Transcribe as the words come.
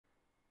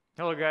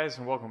Hello guys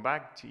and welcome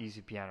back to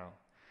Easy Piano.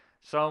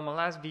 So in my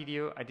last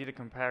video I did a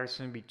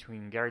comparison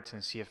between Garrett's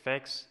and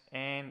CFX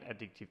and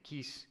Addictive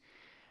Keys.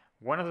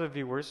 One of the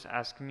viewers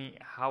asked me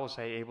how was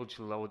I able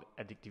to load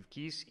Addictive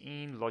Keys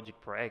in Logic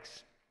Pro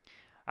X.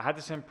 I had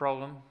the same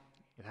problem.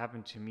 It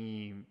happened to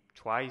me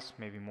twice,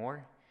 maybe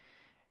more.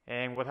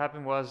 And what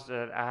happened was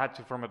that I had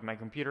to format my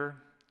computer.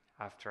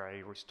 After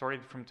I restored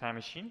it from Time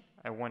Machine,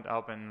 I went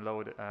up and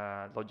loaded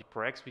Logic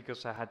Pro X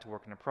because I had to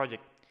work on a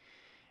project.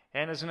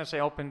 And as soon as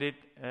I opened it,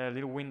 a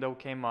little window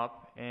came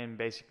up and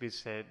basically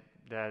said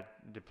that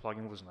the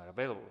plugin was not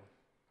available.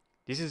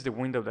 This is the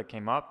window that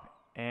came up,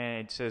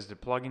 and it says the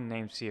plugin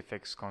named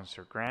CFX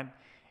Concert Grand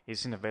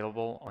isn't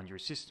available on your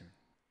system.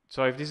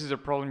 So if this is a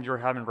problem you're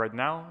having right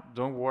now,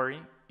 don't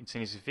worry, it's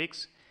an easy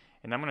fix,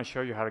 and I'm going to show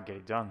you how to get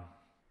it done.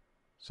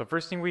 So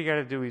first thing we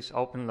gotta do is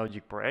open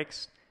Logic Pro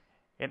X,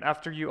 and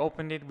after you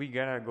open it, we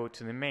gotta go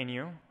to the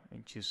menu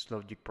and choose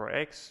Logic Pro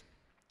X,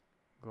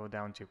 go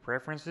down to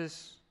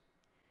Preferences,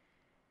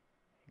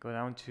 go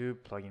down to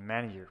Plugin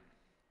Manager.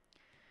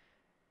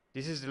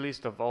 This is the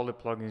list of all the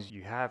plugins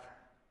you have.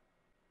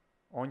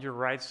 On your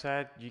right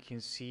side, you can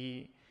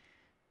see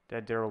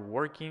that they're all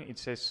working. It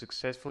says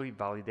successfully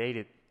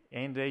validated,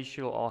 and they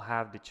should all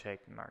have the check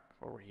mark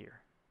over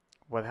here.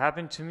 What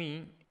happened to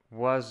me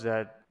was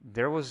that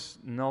there was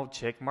no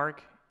check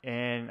mark,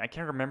 and I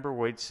can't remember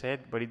what it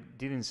said, but it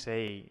didn't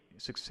say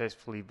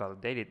successfully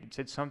validated. It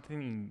said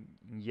something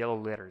in yellow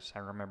letters, I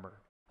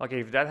remember. Okay,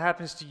 if that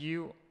happens to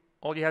you,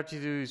 all you have to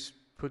do is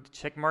put the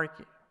check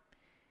mark,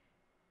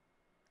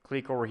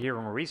 click over here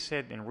on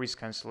reset and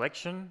rescan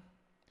selection,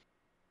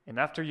 and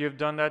after you've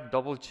done that,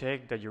 double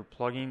check that your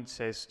plugin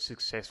says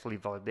successfully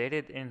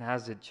validated and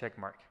has the check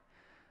mark.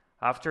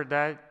 After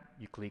that,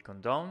 you click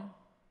on done,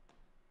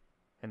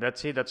 and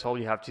that's it. That's all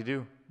you have to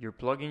do. Your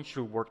plugin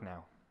should work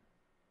now.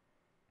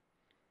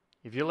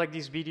 If you like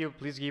this video,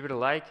 please give it a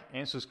like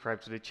and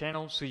subscribe to the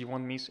channel so you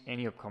won't miss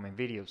any upcoming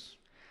videos.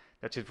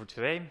 That's it for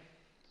today.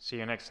 See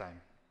you next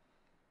time.